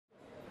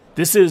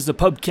This is the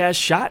PUBCAST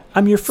Shot.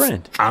 I'm your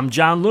friend. I'm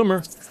John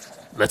Loomer.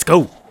 Let's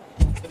go.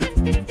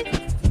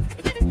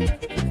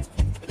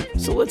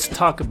 So let's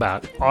talk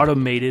about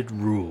automated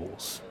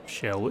rules,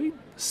 shall we?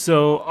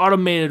 So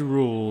automated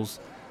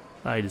rules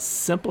allow to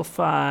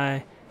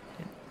simplify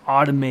and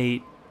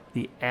automate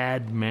the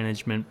ad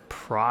management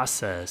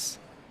process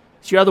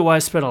that you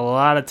otherwise spend a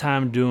lot of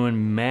time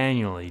doing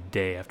manually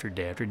day after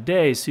day after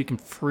day, so you can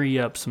free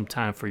up some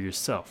time for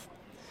yourself.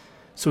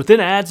 So within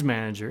Ads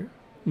Manager,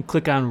 you can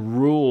click on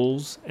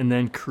Rules and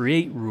then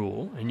Create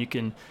Rule, and you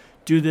can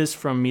do this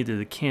from either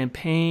the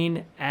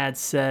campaign, ad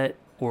set,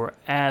 or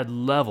ad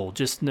level.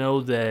 Just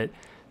know that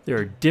there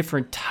are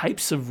different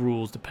types of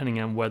rules depending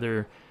on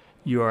whether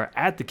you are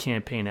at the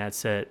campaign, ad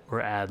set,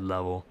 or ad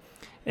level.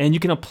 And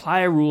you can apply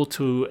a rule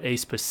to a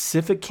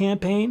specific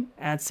campaign,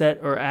 ad set,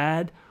 or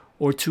ad,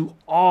 or to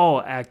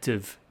all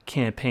active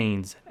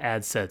campaigns,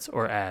 ad sets,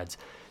 or ads.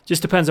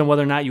 Just depends on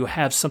whether or not you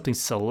have something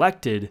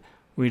selected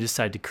when you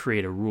decide to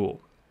create a rule.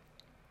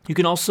 You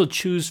can also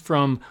choose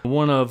from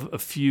one of a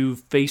few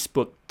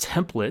Facebook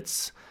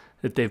templates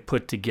that they've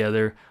put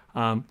together.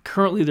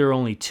 Currently, there are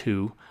only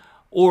 2.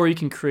 Or you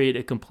can create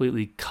a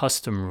completely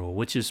custom rule,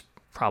 which is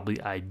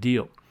probably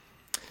ideal.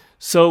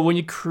 So when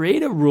you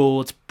create a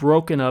rule, it's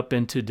broken up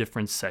into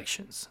different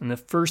sections. And the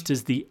first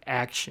is the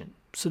action.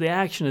 So the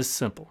action is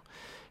simple.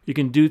 You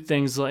can do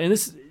things like, and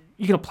this,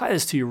 you can apply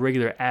this to your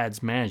regular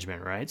ads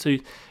management, right? So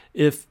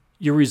if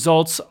your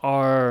results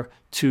aren't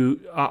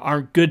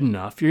good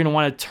enough, you're going to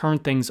want to turn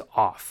things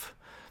off.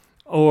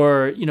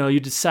 Or, you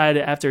decide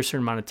after a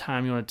certain amount of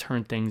time you want to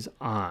turn things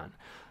on.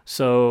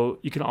 So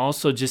you can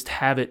also just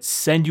have it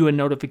send you a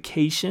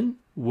notification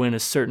when a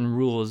certain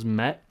rule is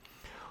met.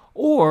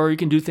 Or you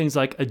can do things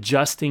like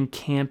adjusting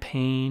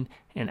campaign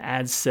and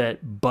ad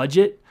set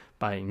budget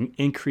by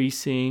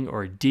increasing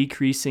or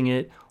decreasing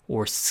it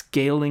or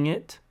scaling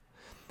it.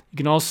 You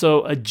can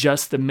also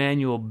adjust the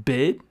manual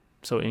bid,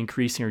 so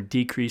increasing or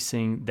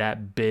decreasing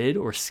that bid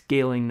or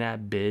scaling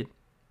that bid.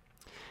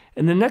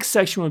 And the next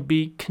section would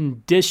be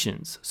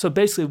conditions. So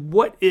basically,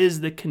 what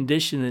is the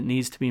condition that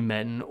needs to be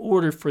met in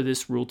order for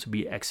this rule to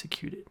be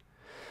executed?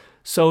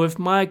 So if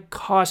my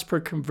cost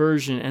per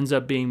conversion ends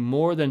up being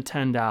more than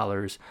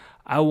 $10,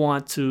 I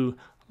want to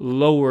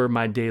lower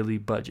my daily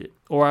budget,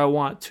 or I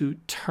want to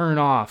turn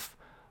off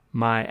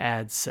my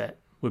ad set,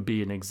 would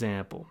be an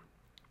example.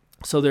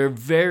 So there are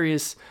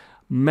various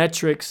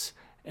metrics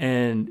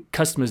and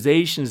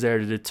customizations there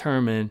to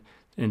determine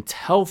and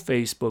tell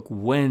Facebook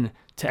when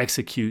to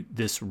execute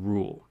this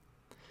rule.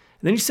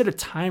 And then you set a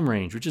time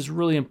range, which is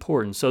really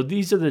important. So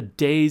these are the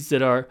days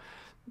that are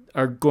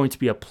going to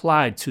be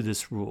applied to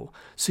this rule.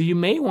 So you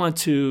may want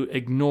to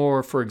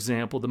ignore, for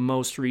example, the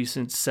most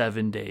recent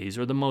 7 days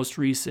or the most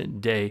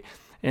recent day.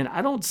 And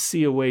I don't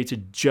see a way to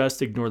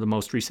just ignore the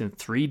most recent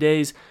 3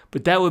 days,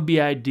 but that would be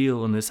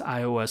ideal in this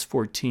iOS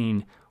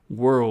 14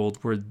 world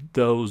where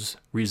those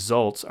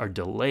results are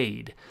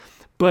delayed.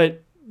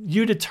 But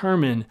you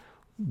determine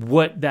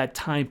what that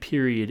time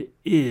period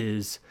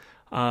is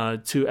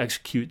to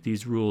execute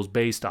these rules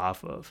based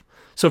off of.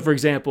 So for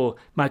example,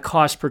 my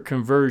cost per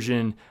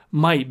conversion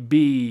might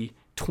be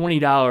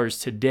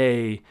 $20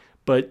 today,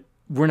 but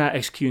we're not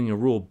executing a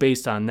rule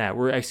based on that.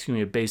 We're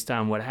executing it based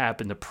on what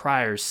happened the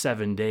prior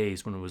 7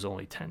 days when it was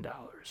only $10.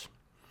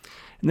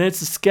 And then it's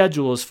the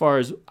schedule as far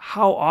as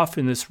how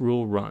often this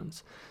rule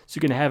runs. So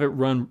you can have it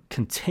run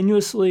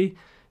continuously,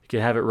 you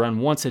can have it run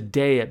once a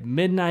day at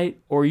midnight,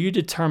 or you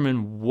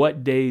determine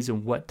what days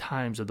and what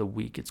times of the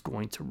week it's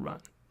going to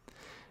run.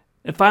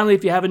 And finally,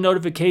 if you have a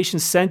notification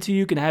sent to you,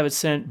 you can have it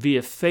sent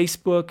via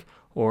Facebook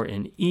or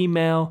an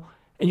email.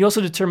 And you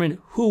also determine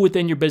who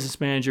within your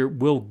business manager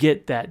will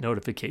get that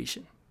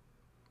notification.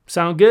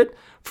 Sound good?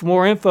 For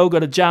more info, go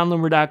to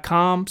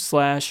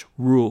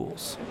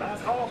johnloomer.com/rules.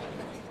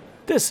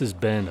 This has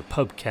been a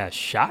PUBCAST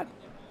Shot.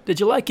 Did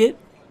you like it?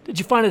 Did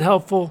you find it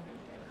helpful?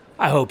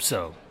 I hope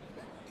so.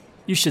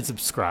 You should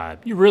subscribe.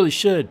 You really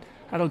should.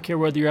 I don't care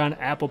whether you're on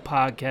Apple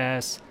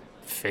Podcasts,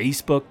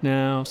 Facebook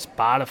now,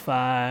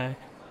 Spotify,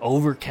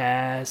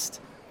 Overcast,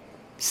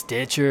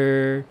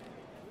 Stitcher,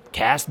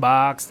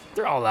 Castbox.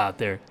 They're all out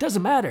there.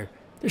 Doesn't matter.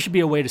 There should be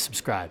a way to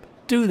subscribe.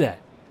 Do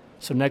that.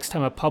 So next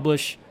time I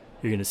publish,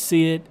 you're going to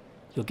see it.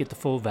 You'll get the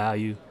full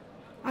value.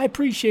 I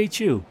appreciate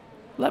you.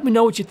 Let me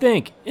know what you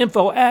think.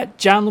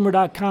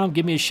 info@johnloomer.com.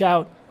 Give me a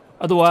shout.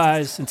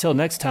 Otherwise, until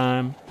next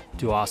time,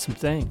 do awesome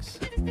things.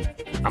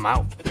 I'm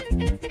out.